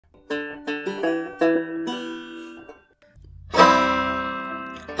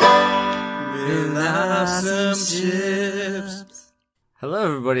some chips. Hello,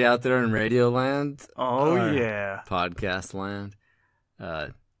 everybody out there in Radio Land. Oh, yeah. Podcast Land.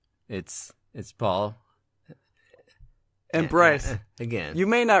 It's Paul. And Bryce. Again. You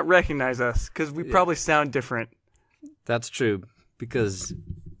may not recognize us because we probably sound different. That's true, because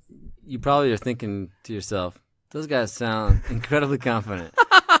you probably are thinking to yourself, those guys sound incredibly confident.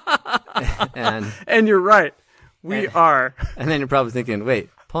 And you're right. We are. And then you're probably thinking, wait,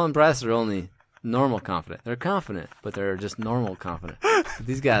 Paul and Bryce are only normal confident. They're confident, but they're just normal confident. But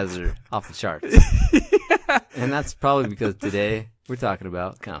these guys are off the charts. Yeah. And that's probably because today we're talking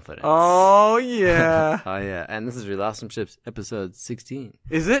about confidence. Oh, yeah. Oh, yeah. And this is We Lost Some Chips, episode 16.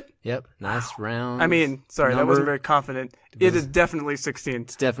 Is it? Yep. Nice round. I mean, sorry, that wasn't very confident. It is definitely 16.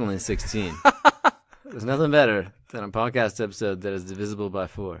 It's definitely 16. There's nothing better than a podcast episode that is divisible by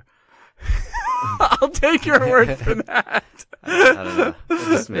 4. I'll take your word for that. I don't know. I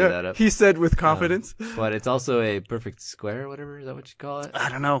just made that up. He said with confidence. But it's also a perfect square, whatever. Is that what you call it? I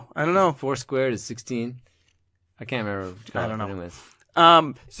don't know. 4 squared is 16. I can't remember what you call it. I don't know. Anyways.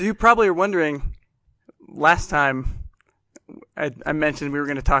 So you probably are wondering, last time I mentioned we were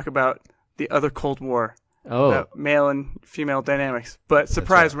going to talk about the other Cold War. Oh. About male and female dynamics. But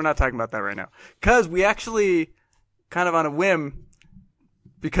surprise, We're not talking about that right now. Because we actually, kind of on a whim,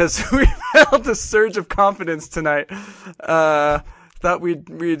 because we felt a surge of confidence tonight, thought we'd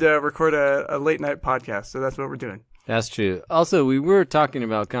record a late night podcast. So that's what we're doing. That's true. Also, we were talking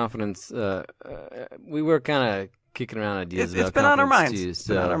about confidence. We were kind of kicking around ideas about confidence. It's been on our minds. Too, so, it's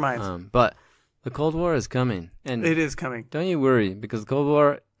been on our minds. But the Cold War is coming. And it is coming. Don't you worry, because the Cold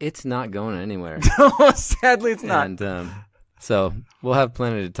War, it's not going anywhere. No, sadly, it's not. And so we'll have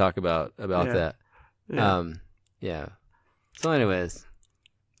plenty to talk about that. Yeah. Yeah. So anyways.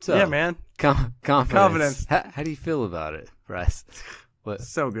 So, yeah, man. Confidence. How do you feel about it, Bryce? What?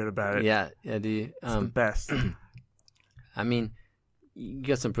 So good about it. Yeah. Do you? It's the best. I mean, you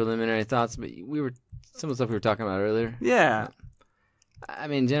got some preliminary thoughts, but some of the stuff we were talking about earlier. Yeah. I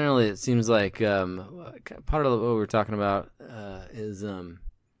mean, generally, it seems like part of what we were talking about is I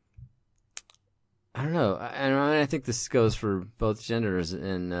don't know. I think this goes for both genders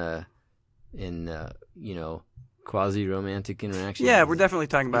in quasi-romantic interactions. Yeah, we're definitely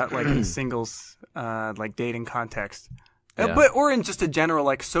talking about like in singles, like dating context. Yeah. Or in just a general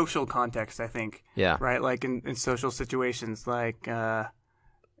like social context, I think. Yeah. Right? Like in social situations, like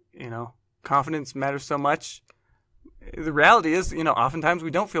confidence matters so much. The reality is, oftentimes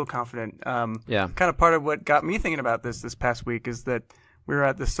we don't feel confident. Yeah. Kind of part of what got me thinking about this past week is that we were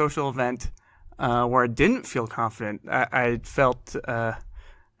at this social event where I didn't feel confident. I felt,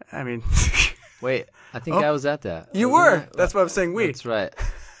 Wait, I think I was at that. You were. That's why I'm saying we. That's right.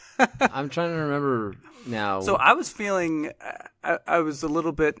 I'm trying to remember now. So I was feeling, I was a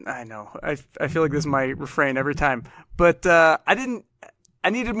little bit, I know, I feel like this is my refrain every time, but I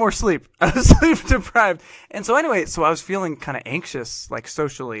needed more sleep. I was sleep deprived. And so anyway, I was feeling kind of anxious, like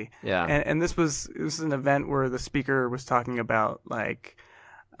socially. Yeah. And this was an event where the speaker was talking about like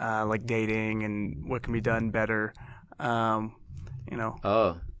dating and what can be done better. Oh,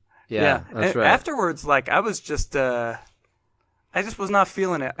 yeah. That's right. Afterwards, like I was just, I just was not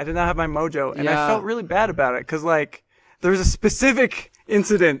feeling it. I did not have my mojo, and I felt really bad about it because, like, there was a specific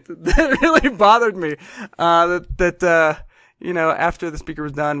incident that really bothered me. After the speaker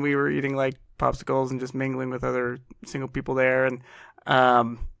was done, we were eating like popsicles and just mingling with other single people there, and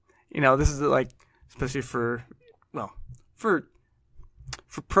this is like, especially for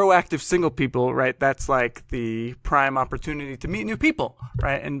proactive single people, right? That's like the prime opportunity to meet new people,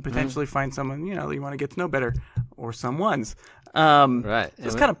 right? And potentially find someone, that you want to get to know better, or someone's. Right.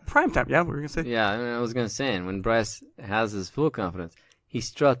 It's kind of prime time. Yeah, what were you going to say? Yeah, I was going to say, and when Bryce has his full confidence, he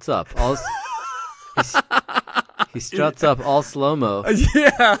struts up he struts up all slow-mo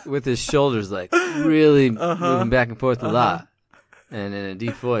with his shoulders like really moving back and forth a lot. And in a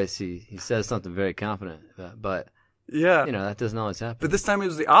deep voice, he says something very confident. But yeah, that doesn't always happen. But this time it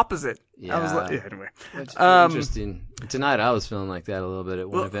was the opposite. Yeah. I was like, anyway. Interesting. Tonight I was feeling like that a little bit at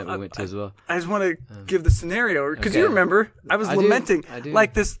one event we went to as well. I just want to give the scenario because you remember I was lamenting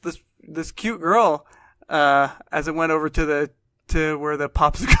like this cute girl as it went over to where the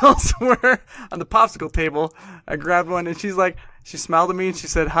popsicles were on the popsicle table. I grabbed one and she smiled at me and she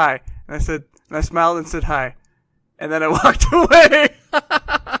said hi, and I smiled and said hi, and then I walked away.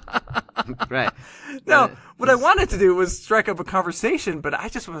 Right. No, what I wanted to do was strike up a conversation, but I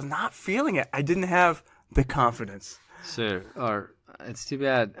just was not feeling it. I didn't have the confidence. Sure. Or it's too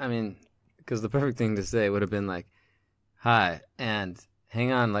bad. I mean, because the perfect thing to say would have been like, hi, and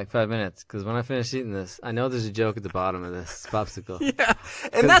hang on like 5 minutes, because when I finish eating this, I know there's a joke at the bottom of this popsicle. Yeah,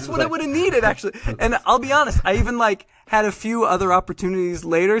 and that's what I would have needed, actually. And I'll be honest, I even like had a few other opportunities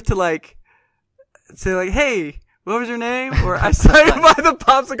later to like say like, hey, what was your name? Or I saw you by the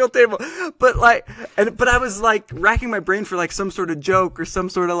popsicle table. But like, but I was like racking my brain for like some sort of joke or some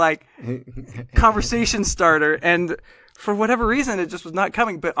sort of like conversation starter. And for whatever reason, it just was not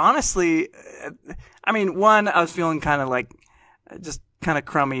coming. But honestly, I mean, one, I was feeling kind of like just kind of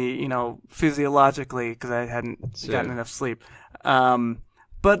crummy, physiologically, because I hadn't gotten enough sleep. But,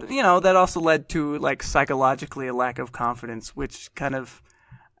 that also led to like psychologically a lack of confidence, which kind of,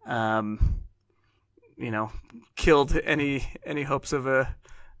 killed any hopes of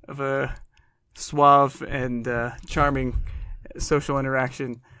a suave and charming social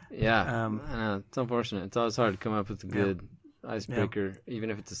interaction. Yeah, I know. It's unfortunate. It's always hard to come up with a good icebreaker, even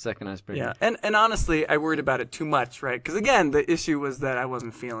if it's a second icebreaker. Yeah, and honestly, I worried about it too much, right? Because again, the issue was that I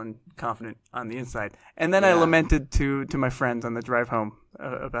wasn't feeling confident on the inside, and then I lamented to my friends on the drive home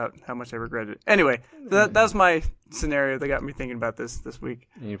about how much I regretted it. Anyway, that was my scenario that got me thinking about this week.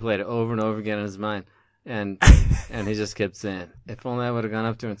 And you played it over and over again in his mind. And he just kept saying, if only I would have gone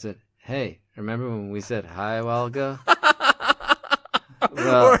up to him and said, hey, remember when we said hi a while ago?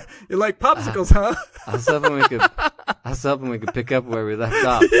 Well, or you like popsicles, huh? I was hoping we could pick up where we left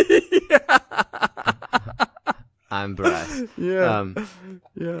off. I'm Bryce. Yeah.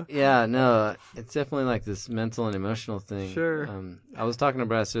 Yeah, no, it's definitely like this mental and emotional thing. Sure. I was talking to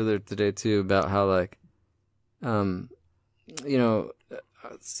Bryce earlier today too about how like,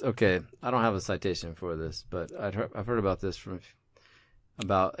 okay, I don't have a citation for this, but I've heard about this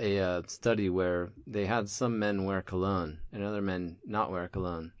about a study where they had some men wear cologne and other men not wear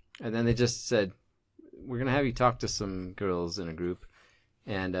cologne. And then they just said, we're going to have you talk to some girls in a group,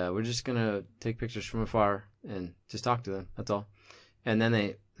 and we're just going to take pictures from afar and just talk to them. That's all. And then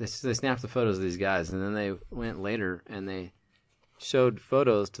they snapped the photos of these guys, and then they went later and they showed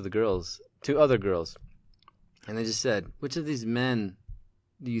photos to other girls. And they just said, which of these men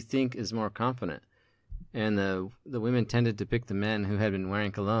do you think is more confident? And the women tended to pick the men who had been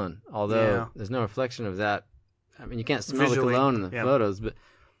wearing cologne, although there's no reflection of that. I mean, you can't smell the cologne in the photos,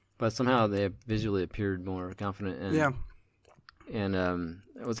 but somehow they visually appeared more confident. And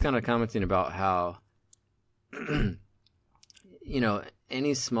I was kind of commenting about how,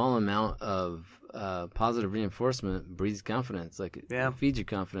 any small amount of positive reinforcement breeds confidence. Like it feeds you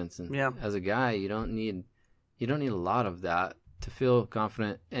confidence. And as a guy, you don't need a lot of that to feel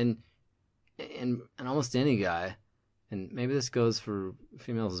confident. And almost any guy, and maybe this goes for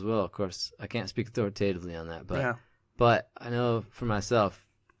females as well. Of course, I can't speak authoritatively on that, but I know for myself,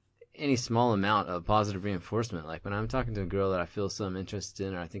 any small amount of positive reinforcement, like when I'm talking to a girl that I feel some interest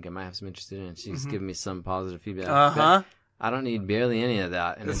in, or I think I might have some interest in, and she's giving me some positive feedback, I don't need barely any of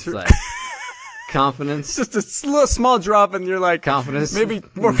that, and it's like confidence. Just a small drop, and you're like confidence, maybe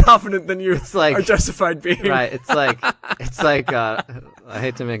more confident than you are justified being. Right? It's like I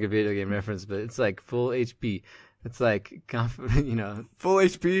hate to make a video game reference, but it's like full HP. It's like confident, Full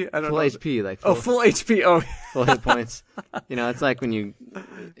HP. I don't know. Full HP, like full HP. Oh, full hit points. It's like when you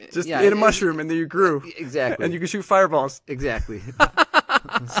just ate a mushroom and then you grew. Exactly. And you can shoot fireballs. Exactly.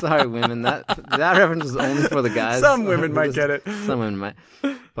 Sorry, women. That reference is only for the guys. Some women might get it. Some women might.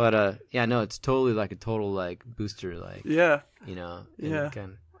 But it's totally like a total like booster. Like I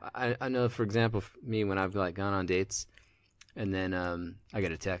know, for example, for me, when I've like gone on dates, and then I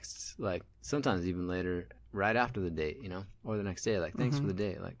get a text like sometimes even later, right after the date, or the next day, like thanks for the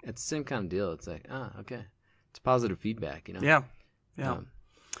date. Like it's the same kind of deal. It's like okay, it's positive feedback. Yeah.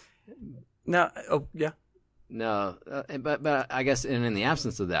 No, but I guess in the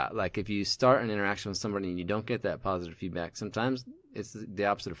absence of that, like if you start an interaction with somebody and you don't get that positive feedback, sometimes it's the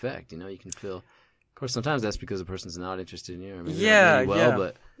opposite effect. You can feel. Of course, sometimes that's because the person's not interested in you. Or maybe not really well,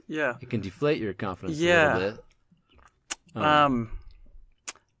 but it can deflate your confidence a little bit.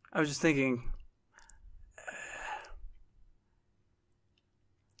 I was just thinking.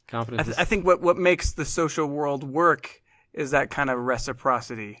 Confidence. I think what makes the social world work is that kind of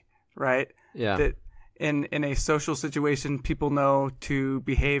reciprocity, right? Yeah. That in a social situation, people know to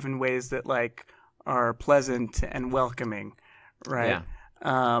behave in ways that like are pleasant and welcoming, right?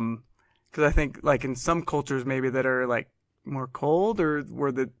 Yeah. Because I think like in some cultures maybe that are like more cold, or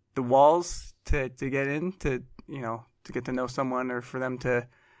where the walls to get in to to get to know someone, or for them to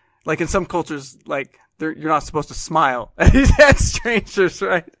like in some cultures like you're not supposed to smile at strangers,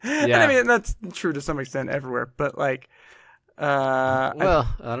 right? Yeah. And I mean that's true to some extent everywhere, but like. I don't know.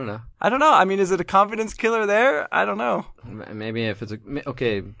 I don't know. I mean, is it a confidence killer there? I don't know. Maybe if it's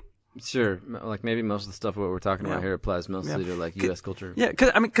okay. Sure, like maybe most of the stuff what we're talking about here applies mostly to like U.S. culture. Yeah,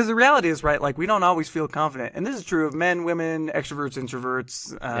 because the reality is, right, like we don't always feel confident, and this is true of men, women, extroverts,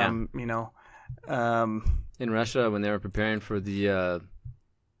 introverts. You know, in Russia when they were preparing for the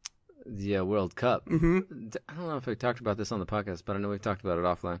World Cup, I don't know if I talked about this on the podcast, but I know we've talked about it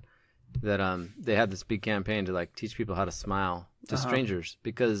offline. That they had this big campaign to like teach people how to smile to strangers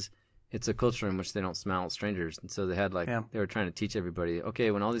because it's a culture in which they don't smile at strangers, and so they had they were trying to teach everybody. Okay,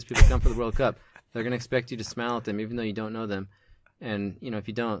 when all these people come for the World Cup, they're gonna expect you to smile at them, even though you don't know them, and you know if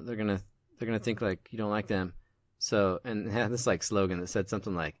you don't, they're gonna think like you don't like them. So and they had this like slogan that said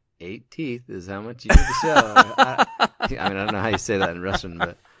something like 8 teeth is how much you need to show. I mean, I don't know how you say that in Russian,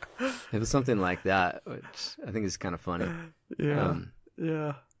 but it was something like that, which I think is kind of funny.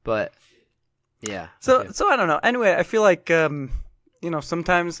 Yeah. But yeah. So I don't know. Anyway, I feel like you know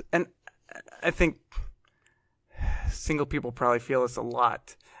sometimes, and I think single people probably feel this a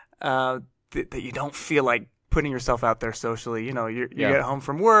lot, that you don't feel like putting yourself out there socially. You know, you get home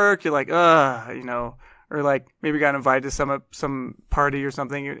from work, you're like, you know, or like maybe got invited to some party or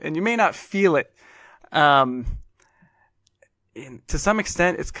something, and you may not feel it. To some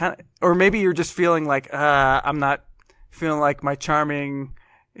extent, it's kind of, or maybe you're just feeling like, I'm not feeling like my charming,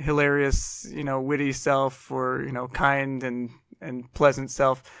 hilarious, you know, witty self, or, you know, kind and pleasant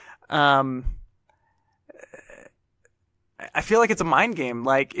self. I feel like it's a mind game.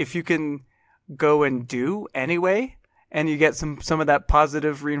 Like if you can go and do anyway, and you get some of that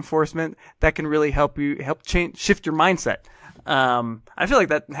positive reinforcement, that can really help shift your mindset. I feel like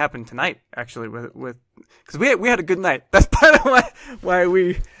that happened tonight actually with because we had a good night. That's part of why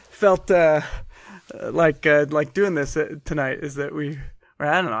we felt like doing this tonight is that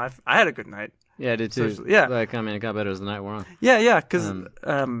I don't know. I had a good night. Yeah, I did too. Socially. Yeah, like I mean, it got better as the night wore on. Yeah, because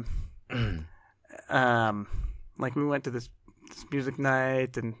like we went to this music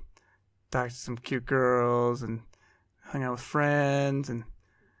night and talked to some cute girls and hung out with friends and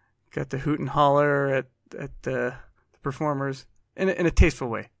got to hoot and holler at the performers in a tasteful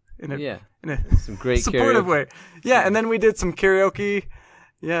way. In a some great supportive karaoke. way. Yeah, and then we did some karaoke.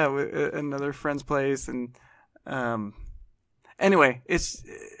 Yeah, with another friend's place, and anyway, it's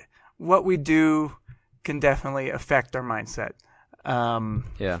what we do can definitely affect our mindset.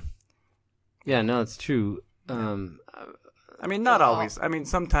 Yeah, no, it's true. I mean, not always. I mean,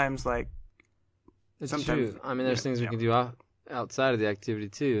 sometimes it's true. I mean, there's things we can do outside of the activity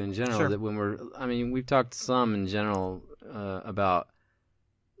too. In general, that when we've talked some in general about,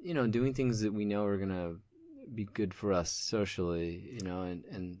 you know, doing things that we know are gonna be good for us socially, you know,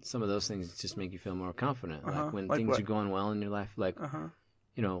 and some of those things just make you feel more confident. Like when things are going well in your life, like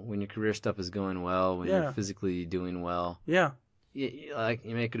you know, when your career stuff is going well, when you're physically doing well. Yeah. Like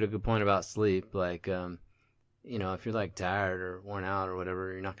you make it a good point about sleep, like you know, if you're like tired or worn out or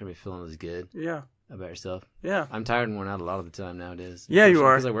whatever, you're not gonna be feeling as good. Yeah. About yourself. Yeah. I'm tired and worn out a lot of the time nowadays. Yeah, you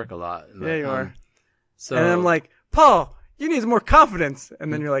are. Because I work a lot. Yeah, you are. So, and I'm like, Paul, you need more confidence.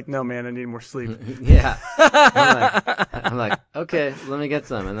 And then you're like, no, man, I need more sleep. Yeah. I'm like, okay, let me get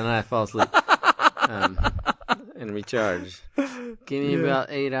some. And then I fall asleep and recharge. Give me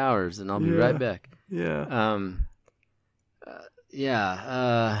about 8 hours and I'll be right back. Yeah.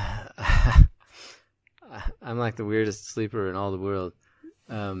 I'm like the weirdest sleeper in all the world.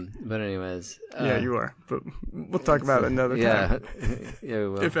 But anyways. Yeah, you are. But we'll talk about it another time. Yeah, we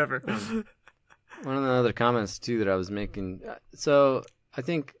will. If ever. One of the other comments, too, that I was making. So I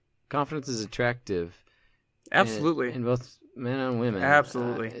think confidence is attractive. Absolutely. In both men and women.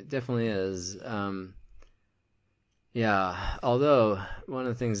 Absolutely. It definitely is. Yeah. Although, one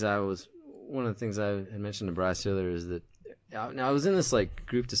of the things I had mentioned to Bryce earlier is that, now I was in this like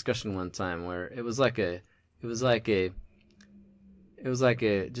group discussion one time where it was like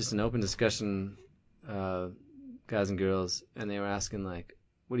just an open discussion, guys and girls, and they were asking like,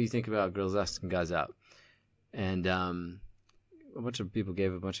 what do you think about girls asking guys out? And a bunch of people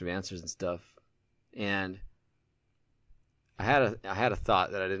gave a bunch of answers and stuff, and I had a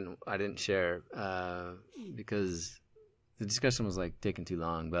thought that I didn't share because the discussion was like taking too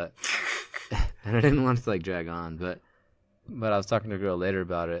long, but and I didn't want it to like drag on, but I was talking to a girl later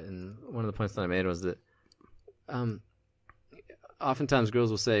about it, and one of the points that I made was that oftentimes girls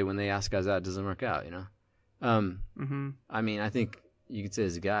will say when they ask guys out, it doesn't work out, you know? I mean, I think you could say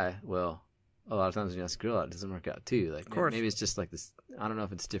as a guy, well, a lot of times when you ask a girl out, it doesn't work out too. Like, maybe it's just like this, I don't know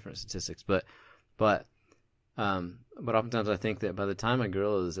if it's different statistics, but oftentimes I think that by the time a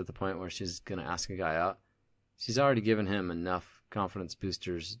girl is at the point where she's going to ask a guy out, she's already given him enough confidence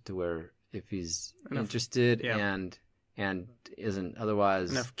boosters to where if he's interested and and isn't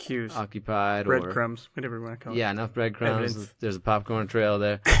otherwise enough cues, occupied, breadcrumbs, whatever you want to call it. Yeah, enough breadcrumbs. Evidence. There's a popcorn trail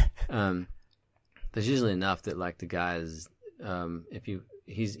there. There's usually enough that like the guy is,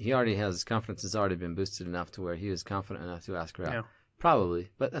 he already has, his confidence has already been boosted enough to where he is confident enough to ask her out. Yeah. Probably,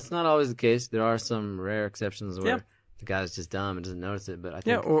 but that's not always the case. There are some rare exceptions where the guy's just dumb and doesn't notice it. But I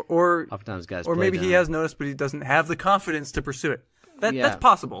think or oftentimes guys or maybe dumb. He has noticed, but he doesn't have the confidence to pursue it. That's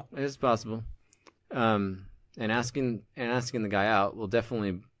possible. It is possible. And asking the guy out will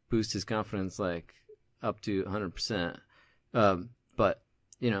definitely boost his confidence like up to 100%. But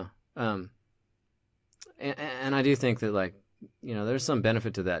and I do think that like there's some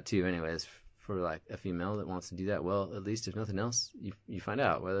benefit to that too. Anyways, for like a female that wants to do that, well, at least if nothing else, you find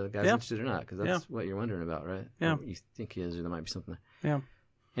out whether the guy's interested or not, because that's what you're wondering about, right? Yeah. Or you think he is, or there might be something there. Yeah.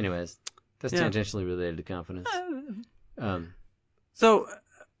 Anyways, that's tangentially related to confidence. So,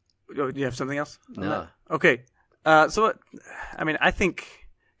 do you have something else? No. Okay. I think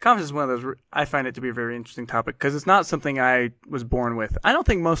confidence is one of those. I find it to be a very interesting topic because it's not something I was born with. I don't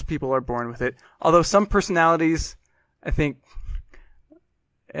think most people are born with it. Although some personalities, I think,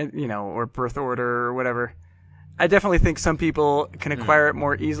 or birth order or whatever, I definitely think some people can acquire it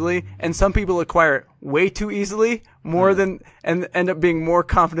more easily, and some people acquire it way too easily, more than, and end up being more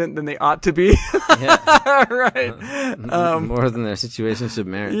confident than they ought to be. Right. More than their situation should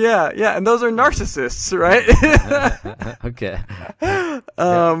merit. Yeah, and those are narcissists, right? Okay.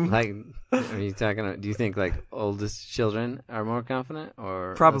 Like, are you talking? Do you think like oldest children are more confident,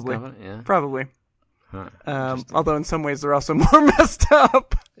 or probably? Less confident? Yeah, probably. Huh, although in some ways they're also more messed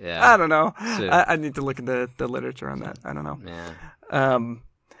up. Yeah, I don't know. Sure. I need to look at the literature on that. I don't know. Yeah.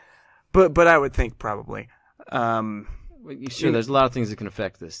 But I would think probably. Sure, there's a lot of things that can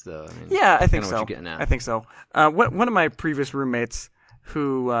affect this, though. I mean, yeah, I think so. What you're getting at. I think so. One of my previous roommates,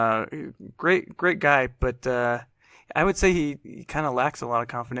 who great guy, but I would say he kind of lacks a lot of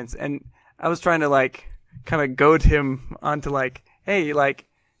confidence, and I was trying to like kind of goad him onto like, hey, like,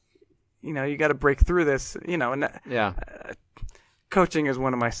 you got to break through this, and coaching is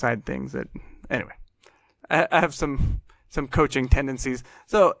one of my side things that, anyway, I have some coaching tendencies.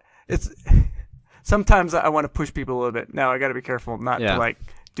 So it's, sometimes I want to push people a little bit. Now I got to be careful not to like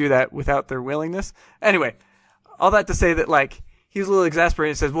do that without their willingness. Anyway, all that to say that like, he was a little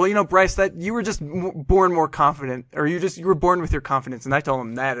exasperated and says, well, Bryce, that you were just born more confident, or you were born with your confidence. And I told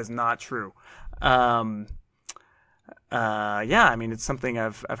him that is not true. It's something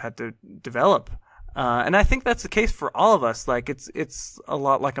I've had to develop. And I think that's the case for all of us. Like it's a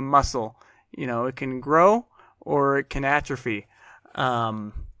lot like a muscle, it can grow or it can atrophy.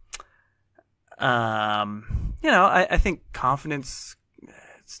 I think confidence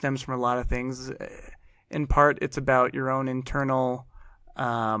stems from a lot of things. In part, it's about your own internal,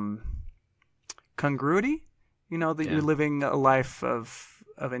 congruity, that you're living a life of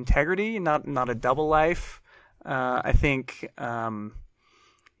integrity, not a double life. I think,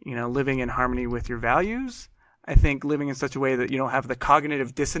 living in harmony with your values. I think living in such a way that you don't have the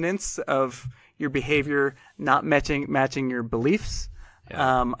cognitive dissonance of your behavior not matching your beliefs.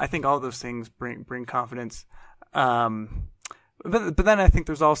 Yeah. I think all those things bring confidence. But then I think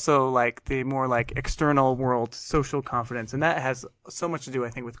there's also like the more like external world social confidence, and that has so much to do,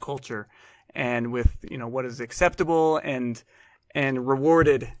 I think, with culture and with what is acceptable and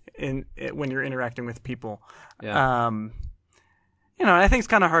rewarded when you're interacting with people. Yeah. I think it's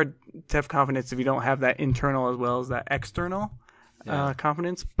kind of hard to have confidence if you don't have that internal as well as that external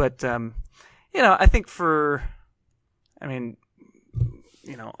confidence. But I think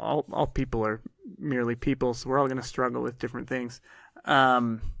all people are merely people, so we're all going to struggle with different things.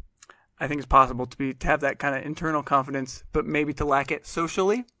 I think it's possible to have that kind of internal confidence, but maybe to lack it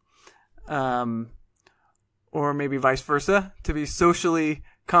socially, or maybe vice versa, to be socially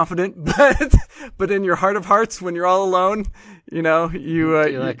confident, but in your heart of hearts, when you're all alone,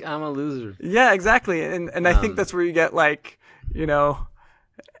 you're like, I'm a loser. Yeah, exactly, and I think that's where you get like,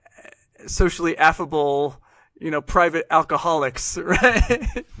 socially affable, private alcoholics,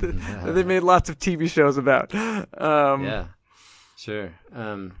 right? They made lots of TV shows about. Yeah, sure.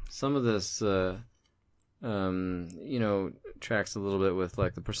 Some of this, tracks a little bit with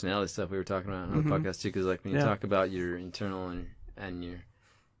like the personality stuff we were talking about on the podcast too. Because like when you talk about your internal and your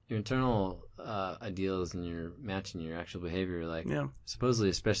internal ideals and your matching your actual behavior, like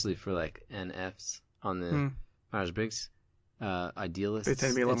supposedly, especially for like NFs on the Myers-Briggs. Idealists. They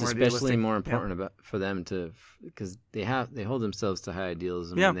tend to be a lot it's more especially more important for them because they hold themselves to high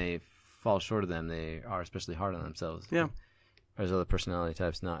ideals, and when they fall short of them, they are especially hard on themselves. Yeah. Whereas other personality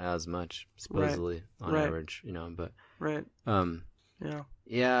types, not as much, supposedly on average, but right. I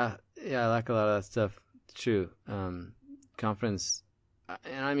like a lot of that stuff. It's true. confidence,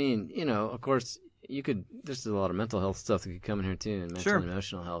 and I mean, of course, there's a lot of mental health stuff that could come in here too, and mental and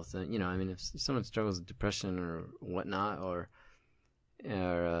emotional health. And, I mean, if someone struggles with depression or whatnot, or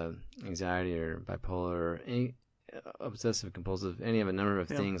anxiety or bipolar or any obsessive compulsive, any of a number of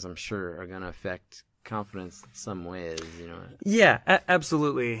things, I'm sure are going to affect confidence in some ways, Yeah,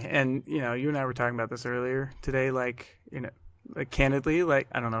 absolutely. And, you and I were talking about this earlier today, like candidly, like,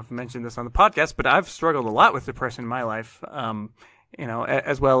 I don't know if I mentioned this on the podcast, but I've struggled a lot with depression in my life,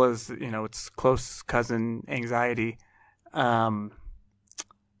 as well as, its close cousin, anxiety. And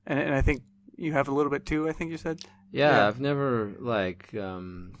I think you have a little bit too, I think you said? Yeah. I've never,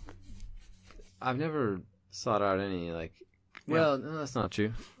 sought out any, well, no, that's not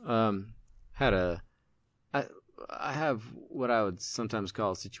true. I have what I would sometimes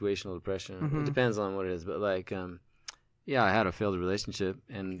call situational depression. Mm-hmm. It depends on what it is, but I had a failed relationship,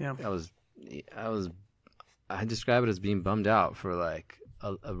 and I describe it as being bummed out for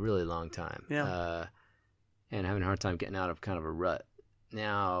a really long time. Yeah. And having a hard time getting out of kind of a rut.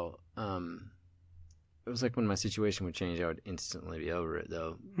 Now, it was like when my situation would change, I would instantly be over it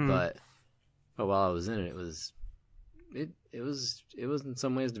though. Mm-hmm. But while I was in it, it was in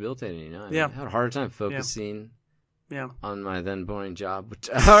some ways debilitating, I had a hard time focusing on my then boring job, which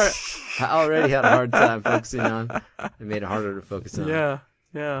I already had a hard time focusing on. It made it harder to focus on. Yeah.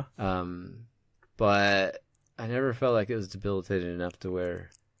 But I never felt like it was debilitating enough to where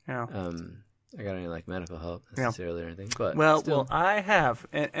I got any medical help necessarily or anything. But well, I have,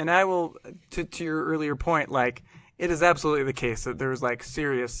 and I will to your earlier point, it is absolutely the case that there's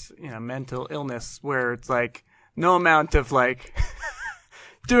serious mental illness where it's no amount of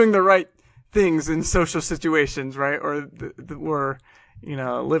doing the right things in social situations, right? Or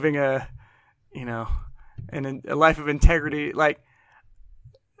living a life of integrity,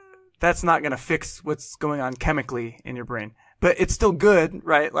 that's not going to fix what's going on chemically in your brain. But it's still good,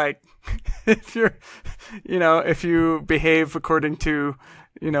 right? If if you behave according to,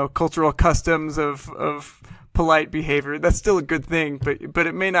 cultural customs of polite behavior, that's still a good thing, but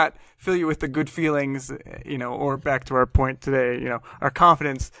it may not fill you with the good feelings, or back to our point today, our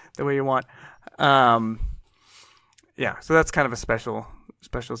confidence the way you want. So that's kind of a special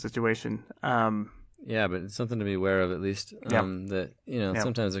situation. Yeah, but it's something to be aware of at least. That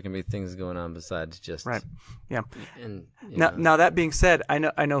sometimes there can be things going on besides just right. Yeah. And now that being said,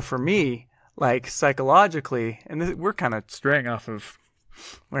 I know for me, psychologically, and we're kind of straying off of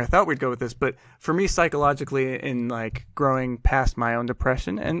where I thought we'd go with this, but for me psychologically, in growing past my own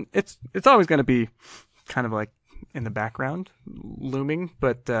depression, and it's always going to be kind of in the background, looming,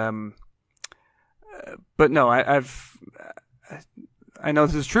 but no, I know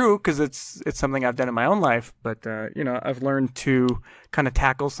this is true because it's something I've done in my own life, but I've learned to kind of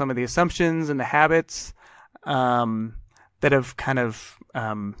tackle some of the assumptions and the habits that have kind of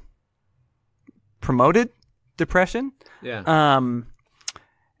promoted depression. Yeah.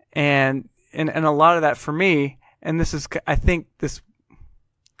 And a lot of that for me, and this is, I think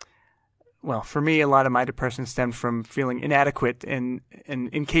for me, a lot of my depression stemmed from feeling inadequate and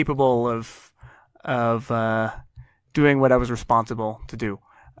incapable of doing what I was responsible to do.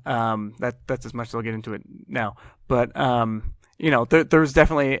 That's as much as I'll get into it now. But, there's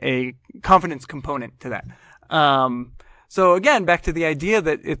definitely a confidence component to that. So again, back to the idea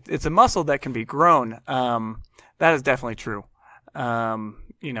that it's a muscle that can be grown. That is definitely true.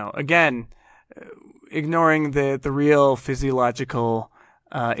 Again, ignoring the real physiological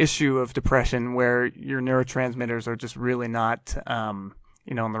issue of depression where your neurotransmitters are just really not, in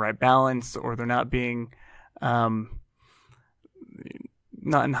the right balance, or they're not being,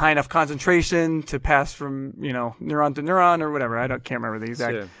 not in high enough concentration to pass from, neuron to neuron or whatever. Can't remember the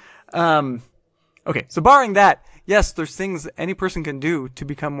exact. Sure. Okay. So barring that, yes, there's things any person can do to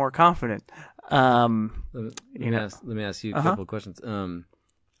become more confident. Let me ask you a couple of questions.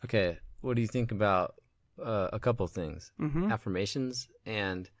 Okay. What do you think about a couple of things? Mm-hmm. Affirmations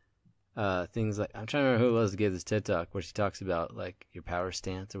and things I'm trying to remember who it was that gave this TED Talk where she talks about your power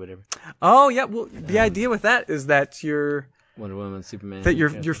stance or whatever. Oh yeah, well the idea with that is that your Wonder Woman, Superman, that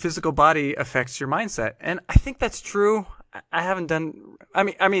your physical body affects your mindset, and I think that's true. I haven't done.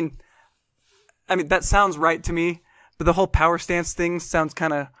 I mean that sounds right to me, but the whole power stance thing sounds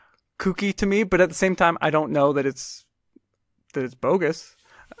kind of kooky to me. But at the same time, I don't know that it's bogus.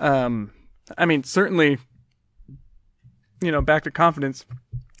 Certainly, back to confidence.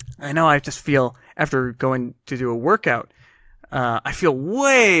 I know I just feel after going to do a workout, I feel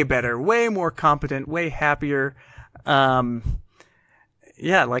way better, way more competent, way happier. And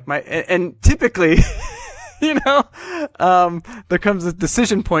typically, There comes a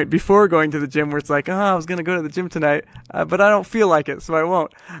decision point before going to the gym where it's like, I was going to go to the gym tonight, but I don't feel like it, so I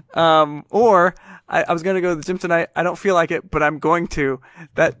won't. Or I was going to go to the gym tonight, I don't feel like it, but I'm going to.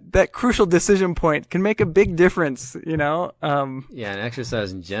 That crucial decision point can make a big difference, Yeah, and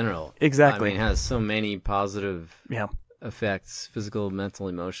exercise in general. Exactly. I mean, it has so many positive effects, physical, mental,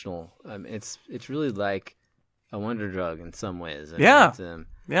 emotional. It's really like a wonder drug in some ways. Yeah.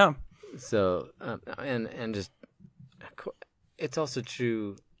 So, and just, it's also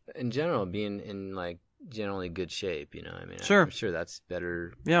true in general, being in like generally good shape, Sure. I'm sure that's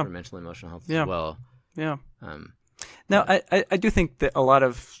better for mental and emotional health as well. Yeah. Now, I do think that a lot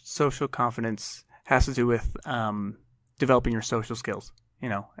of social confidence has to do with developing your social skills,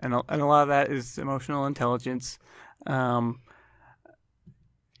 and a lot of that is emotional intelligence, being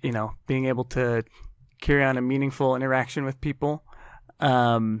able to carry on a meaningful interaction with people,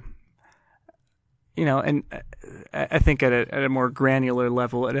 and I think at a more granular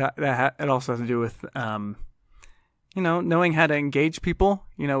level, it also has to do with, knowing how to engage people,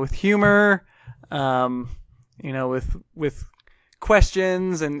 with humor, with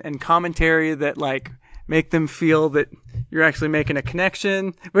questions and commentary that like make them feel that you're actually making a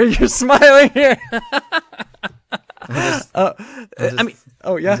connection. Where you're smiling here. I'm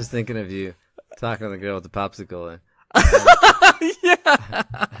just thinking of you talking to the girl with the popsicle. Yeah.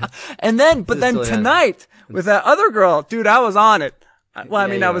 But then tonight with that other girl, dude, I was on it.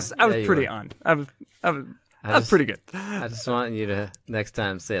 Well, I was pretty on. I was pretty good. I just want you to next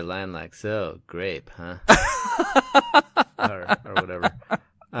time say a line like, "So grape, huh?" or whatever.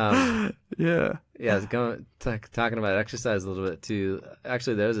 Yeah. Talking about exercise a little bit too.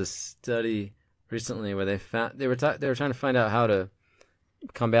 Actually, there was a study recently where they were trying to find out how to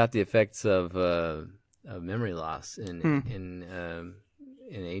combat the effects of memory loss in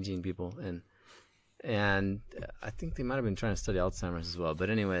aging people, and I think they might have been trying to study Alzheimer's as well. But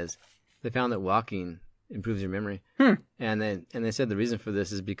anyways, they found that walking improves your memory, and they said the reason for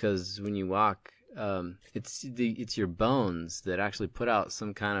this is because when you walk, it's your bones that actually put out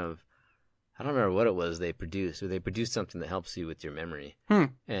some kind of, I don't remember what it was they produced, or they produced something that helps you with your memory.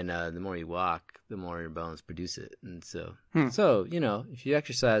 And the more you walk, the more your bones produce it. And so if you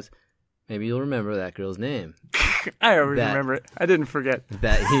exercise, maybe you'll remember that girl's name. I already remember it. I didn't forget.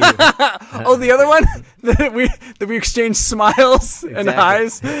 That you. The other one that we exchanged smiles and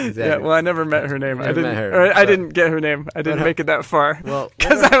eyes. Exactly. Yeah. Well, I never met her name. I didn't get her name. I didn't make it that far. Well,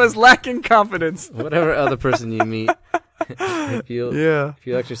 because I was lacking confidence. Whatever other person you meet, if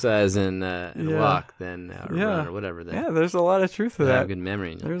you exercise and walk, then run or whatever, then there's a lot of truth to that. Have good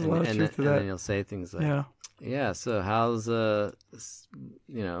memory. There's a lot of truth to that. And then you'll say things like, "Yeah, so how's fill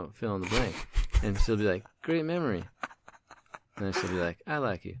in the blank," and she'll be like, "Great memory," and then she'll be like, "I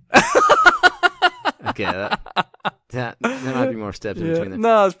like you." Okay, that might be more steps in between them.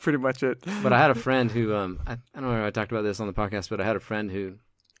 No, that's pretty much it. But I had a friend who I don't know if I talked about this on the podcast, but I had a friend who,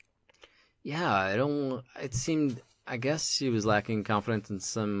 it seemed, I guess she was lacking confidence in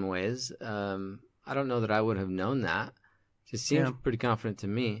some ways. I don't know that I would have known that. She seemed pretty confident to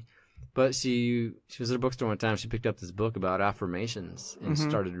me. But she was at a bookstore one time. She picked up this book about affirmations and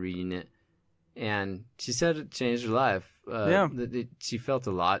started reading it. And she said it changed her life. She felt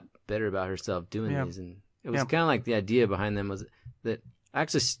a lot better about herself doing these. And it was kind of like the idea behind them was that I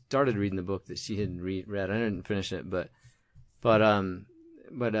actually started reading the book that she had read. I didn't finish it, but it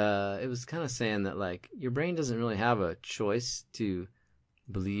was kind of saying that like your brain doesn't really have a choice to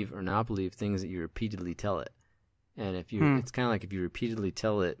believe or not believe things that you repeatedly tell it. And if you, it's kind of like if you repeatedly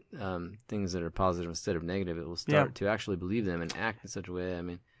tell it things that are positive instead of negative, it will start to actually believe them and act in such a way. I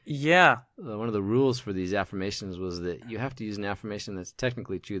mean, one of the rules for these affirmations was that you have to use an affirmation that's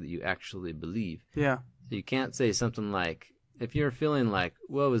technically true that you actually believe. Yeah. So you can't say something like, if you're feeling like,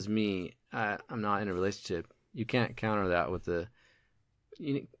 woe is me, I'm not in a relationship, you can't counter that with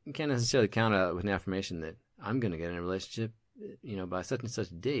you can't necessarily counter that with an affirmation that I'm going to get in a relationship, by such and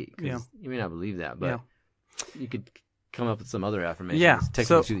such a date. Because you may not believe that, but you could come up with some other affirmation. Yeah.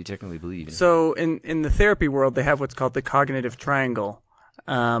 Technically true that you technically believe. So in the therapy world, they have what's called the cognitive triangle,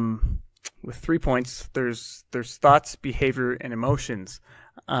 with 3 points. There's thoughts, behavior, and emotions.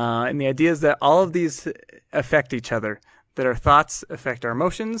 And the idea is that all of these affect each other. That our thoughts affect our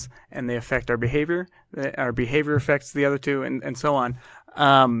emotions, and they affect our behavior. Our behavior affects the other two, and so on.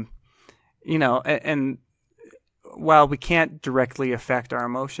 And while we can't directly affect our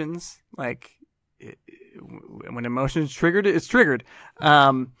emotions, like when emotion is triggered, it's triggered.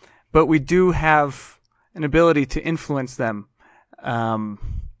 But we do have an ability to influence them. And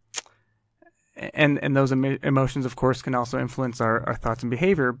those emotions, of course, can also influence our thoughts and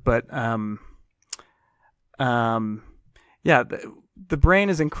behavior. But the brain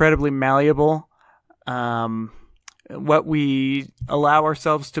is incredibly malleable. What we allow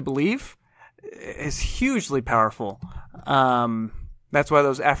ourselves to believe is hugely powerful. That's why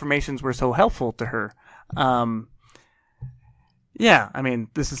those affirmations were so helpful to her.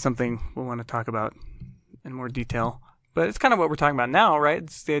 This is something we'll want to talk about in more detail. But it's kind of what we're talking about now, right?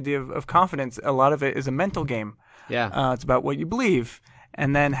 It's the idea of confidence. A lot of it is a mental game. Yeah. It's about what you believe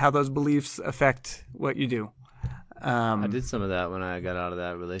and then how those beliefs affect what you do. I did some of that when I got out of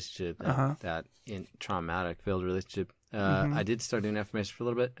that relationship, that traumatic, failed relationship. I did start doing affirmations for a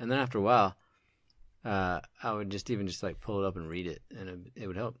little bit. And then after a while, I would just like pull it up and read it, and it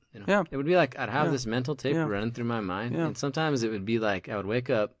would help. Yeah. It would be like I'd have this mental tape running through my mind, and sometimes it would be like I would wake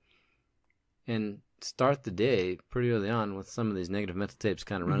up and start the day pretty early on with some of these negative mental tapes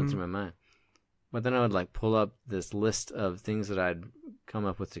kind of running through my mind. But then I would like pull up this list of things that I'd come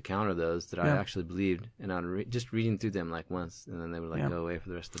up with to counter those that I actually believed, and I'd just reading through them like once, and then they would like go away for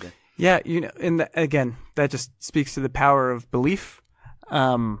the rest of the day. Yeah, again, that just speaks to the power of belief.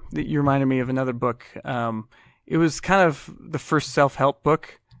 You reminded me of another book. It was kind of the first self-help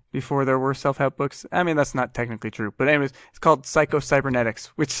book before there were self-help books. I mean, that's not technically true, but anyways, it's called Psycho-Cybernetics,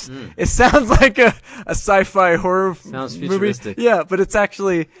 which it sounds like a sci-fi horror sounds movie. Futuristic. Yeah, but it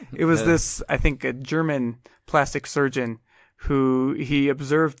was this, I think, a German plastic surgeon who he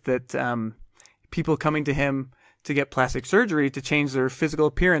observed that people coming to him to get plastic surgery to change their physical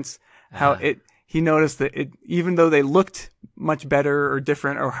appearance, he noticed that even though they looked much better or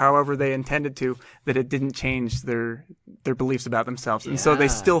different or however they intended to, that it didn't change their beliefs about themselves. And so they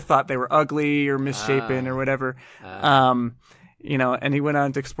still thought they were ugly or misshapen or whatever. And he went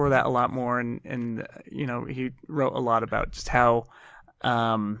on to explore that a lot more. And he wrote a lot about just how,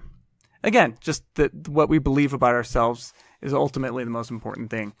 again, just that what we believe about ourselves is ultimately the most important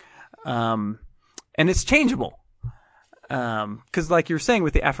thing. And it's changeable. Because like you were saying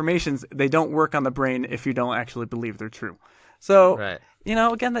with the affirmations, they don't work on the brain if you don't actually believe they're true. So,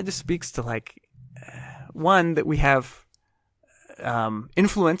 again, that just speaks to like, one, that we have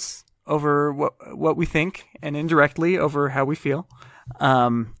influence over what we think and indirectly over how we feel.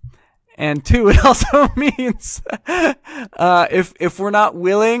 And two, it also means if we're not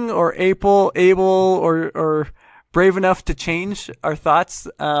willing or able or brave enough to change our thoughts,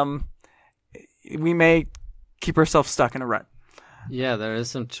 we may keep ourselves stuck in a rut. Yeah, there is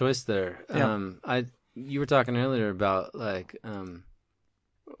some choice there. Yeah. You were talking earlier about like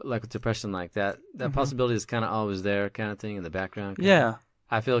with depression, like that possibility is kind of always there, kind of thing in the background. Yeah,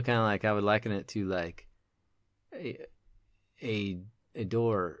 I feel kind of like I would liken it to like a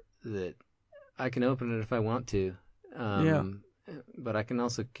door that I can open it if I want to. But I can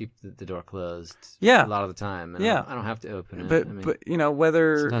also keep the door closed. Yeah. A lot of the time. And I don't have to open it. But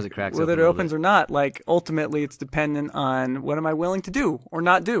whether sometimes it cracks whether it opens or not, like ultimately it's dependent on what am I willing to do or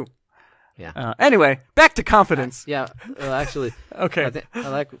not do. Yeah. Anyway, back to confidence. Well, actually, okay. I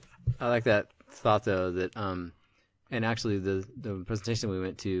like that thought though that and actually the presentation we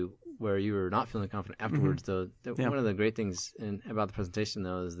went to where you were not feeling confident afterwards though. One of the great things about the presentation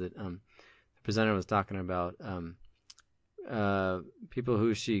though is that the presenter was talking about people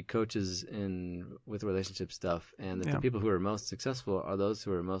who she coaches with relationship stuff, and that the people who are most successful are those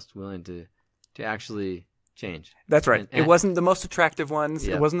who are most willing to actually change. That's right. It wasn't the most attractive ones.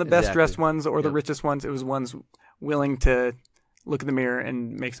 It wasn't the best dressed ones or the richest ones. It was ones willing to look in the mirror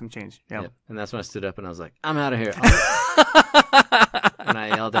and make some change. Yeah. And that's when I stood up and I was like, I'm out of here. And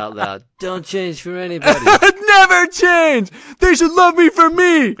I yelled out loud, don't change for anybody. Never change. They should love me for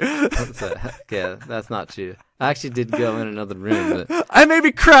me. That's not true. I actually did go in another room. But I may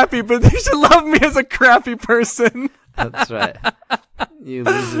be crappy, but they should love me as a crappy person. That's right. You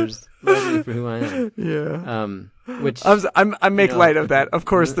losers. Love me for who I am. Yeah. Which I make light of that. Of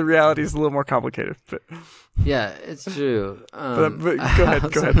course, the reality is a little more complicated. But yeah, it's true. But go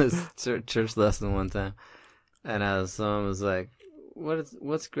ahead. Go ahead. I was in this church lesson one time, and someone was like,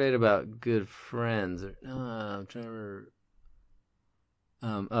 "What's great about good friends?" I'm trying to remember.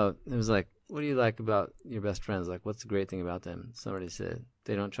 It was like, what do you like about your best friends? Like, what's the great thing about them? Somebody said,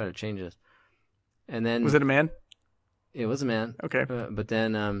 they don't try to change us. And then... Was it a man? It was a man. Okay. But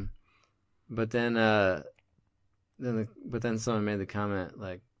then someone made the comment,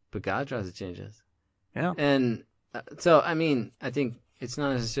 like, but God tries to change us. Yeah. And so, I mean, I think it's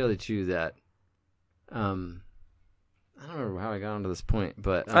not necessarily true that... I don't remember how I got onto this point,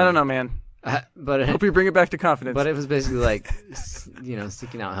 but... I don't know, man. But hope you bring it back to confidence. But it was basically like,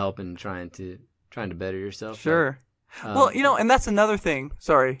 seeking out help and trying to better yourself. Sure. Like, well, and that's another thing.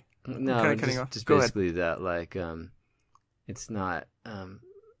 Sorry. No, just basically that, like, it's not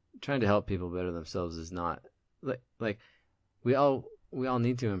trying to help people better themselves is not like we all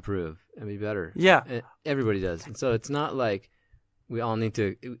need to improve and be better. Yeah, everybody does, and so it's not like we all need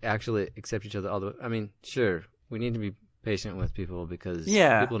to actually accept each other all the way. I mean, sure, we need to be patient with people because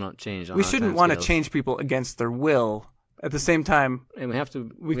people don't change. We shouldn't want to change people against their will. At the same time, and we have to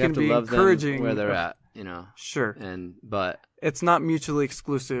be love encouraging them where they're at. Sure. But it's not mutually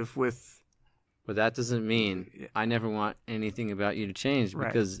exclusive with. But that doesn't mean I never want anything about you to change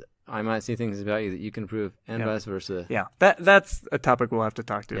because I might see things about you that you can improve, and vice versa. Yeah, that's a topic we'll have to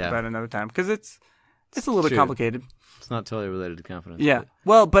talk to about another time because it's a little bit complicated. It's not totally related to confidence. Yeah.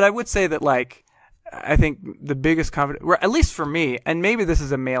 Well, but I would say that I think the biggest confidence, or at least for me, and maybe this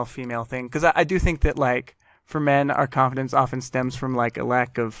is a male-female thing, because I do think that for men, our confidence often stems from a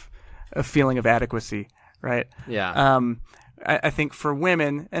lack of a feeling of adequacy, right? Yeah. I think for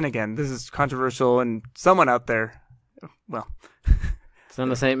women, and again, this is controversial, and someone out there, well,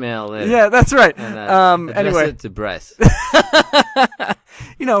 Son of Saint Male. Later. Yeah, that's right. And, anyway, it to Bryce.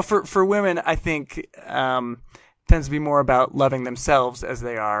 For women, I think tends to be more about loving themselves as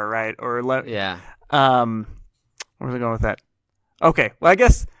they are, right? Or yeah. Where was I going with that? Okay, well, I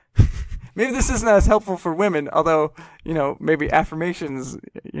guess maybe this isn't as helpful for women, although maybe affirmations,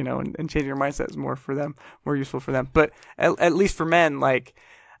 and changing your mindset is more useful for them. But at least for men,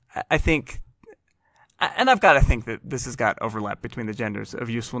 I think. And I've got to think that this has got overlap between the genders of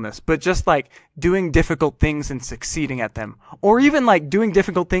usefulness, but just doing difficult things and succeeding at them, or even doing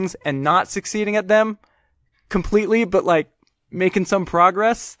difficult things and not succeeding at them completely, but making some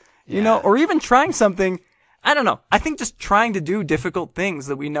progress, or even trying something. I don't know. I think just trying to do difficult things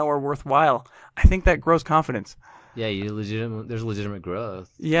that we know are worthwhile, I think that grows confidence. Yeah, there's legitimate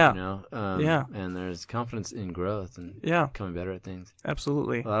growth. Yeah. And there's confidence in growth and becoming better at things.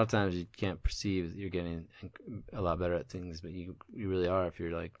 Absolutely. A lot of times you can't perceive that you're getting a lot better at things, but you really are if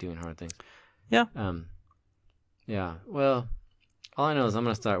you're doing hard things. Yeah. Yeah. Well, all I know is I'm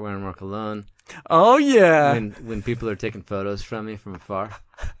gonna start wearing more cologne. Oh yeah. When people are taking photos from me from afar,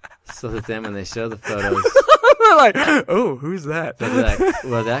 so that then when they show the photos. Oh, who's that? They're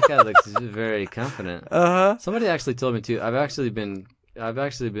well, that guy looks very confident. Uh-huh. Somebody actually told me too. I've actually been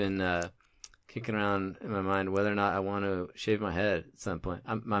kicking around in my mind whether or not I want to shave my head at some point.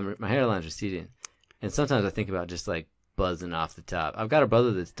 My hairline's receding, and sometimes I think about just buzzing off the top. I've got a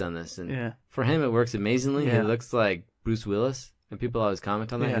brother that's done this, and for him it works amazingly. Yeah. He looks like Bruce Willis, and people always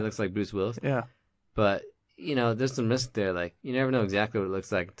comment on that. Yeah. He looks like Bruce Willis. Yeah, but. There's some risk there. You never know exactly what it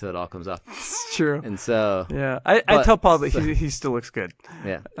looks like until it all comes off. It's true. And so... Yeah. I tell Paul that he still looks good.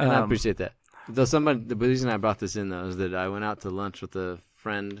 Yeah. And I appreciate that. Though the reason I brought this in, though, is that I went out to lunch with a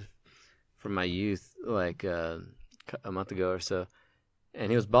friend from my youth, a month ago or so,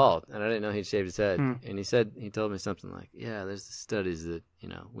 and he was bald, and I didn't know he'd shaved his head. And he told me something there's studies that,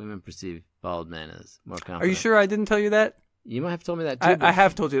 women perceive bald men as more confident. Are you sure I didn't tell you that? You might have told me that too. I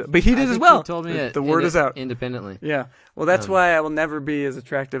have told you that, but he did as well. He told me the word is out independently. Yeah, well, that's why I will never be as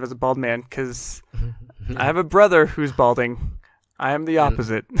attractive as a bald man, because I have a brother who's balding. I am the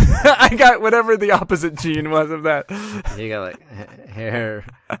opposite. I got whatever the opposite gene was of that. You got hair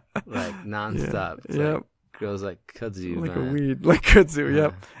nonstop. It's grows like kudzu, like a weed, like kudzu.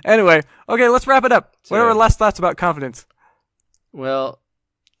 Yep. Anyway, okay, let's wrap it up. Sure. What are our last thoughts about confidence? Well,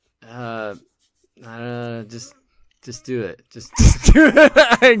 I don't know, Just do it. Just do it.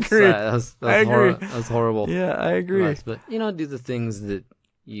 I agree. Sorry, that was horrible. Yeah, I agree. Advice, but do the things that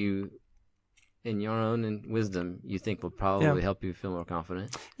you, in your own wisdom, you think will probably help you feel more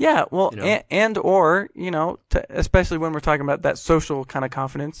confident. Yeah, well, or especially when we're talking about that social kind of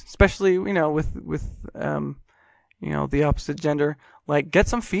confidence, especially with the opposite gender, get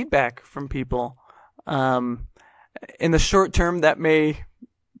some feedback from people. In the short term, that may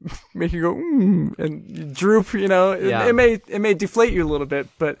make you go and droop, it may deflate you a little bit,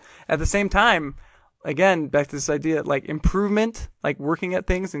 but at the same time, again, back to this idea, improvement, working at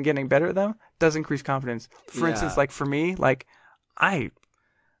things and getting better at them does increase confidence. For instance, for me,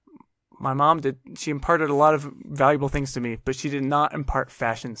 my mom she imparted a lot of valuable things to me, but she did not impart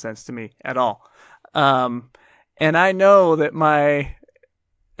fashion sense to me at all. And I know that my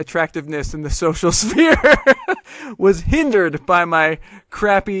attractiveness in the social sphere was hindered by my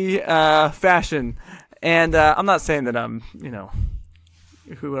crappy fashion. And I'm not saying that I'm,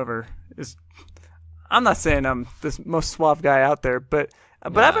 whoever is. I'm not saying I'm the most suave guy out there, but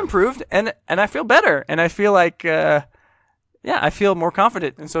I've improved and I feel better, and I feel I feel more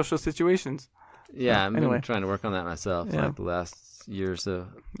confident in social situations. Yeah, I've been trying to work on that myself the last year or so.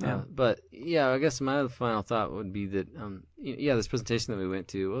 But I guess my final thought would be that this presentation that we went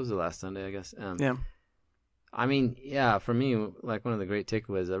to, what was it, last Sunday, I guess. I mean, yeah, for me, like one of the great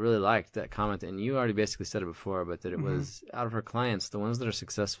takeaways, I really liked that comment, and you already basically said it before, but that it was out of her clients, the ones that are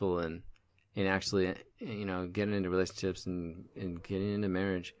successful in actually, getting into relationships and getting into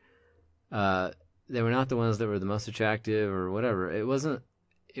marriage, they were not the ones that were the most attractive or whatever. It wasn't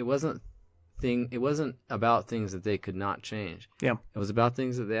about things that they could not change. Yeah. It was about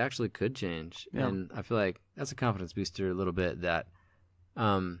things that they actually could change. Yeah. And I feel like that's a confidence booster a little bit, that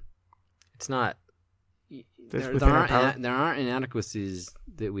it's not there aren't inadequacies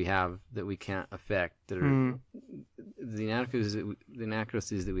that we have that we can't affect, that are the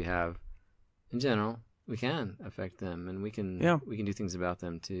inadequacies that we have in general, we can affect them, and we can do things about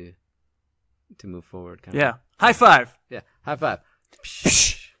them to move forward. High five. Yeah. High five.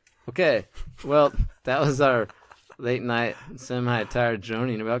 Okay. Well, that was our late night semi-tired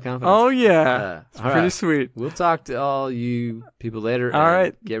droning about confidence. Oh yeah. It's pretty sweet. We'll talk to all you people later. All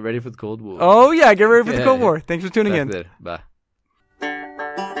right. Get ready for the Cold War. Oh yeah. Get ready for the Cold War. Thanks for tuning in. Later. Bye.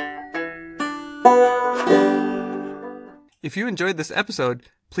 If you enjoyed this episode,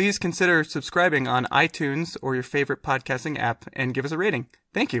 please consider subscribing on iTunes or your favorite podcasting app and give us a rating.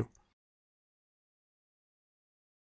 Thank you.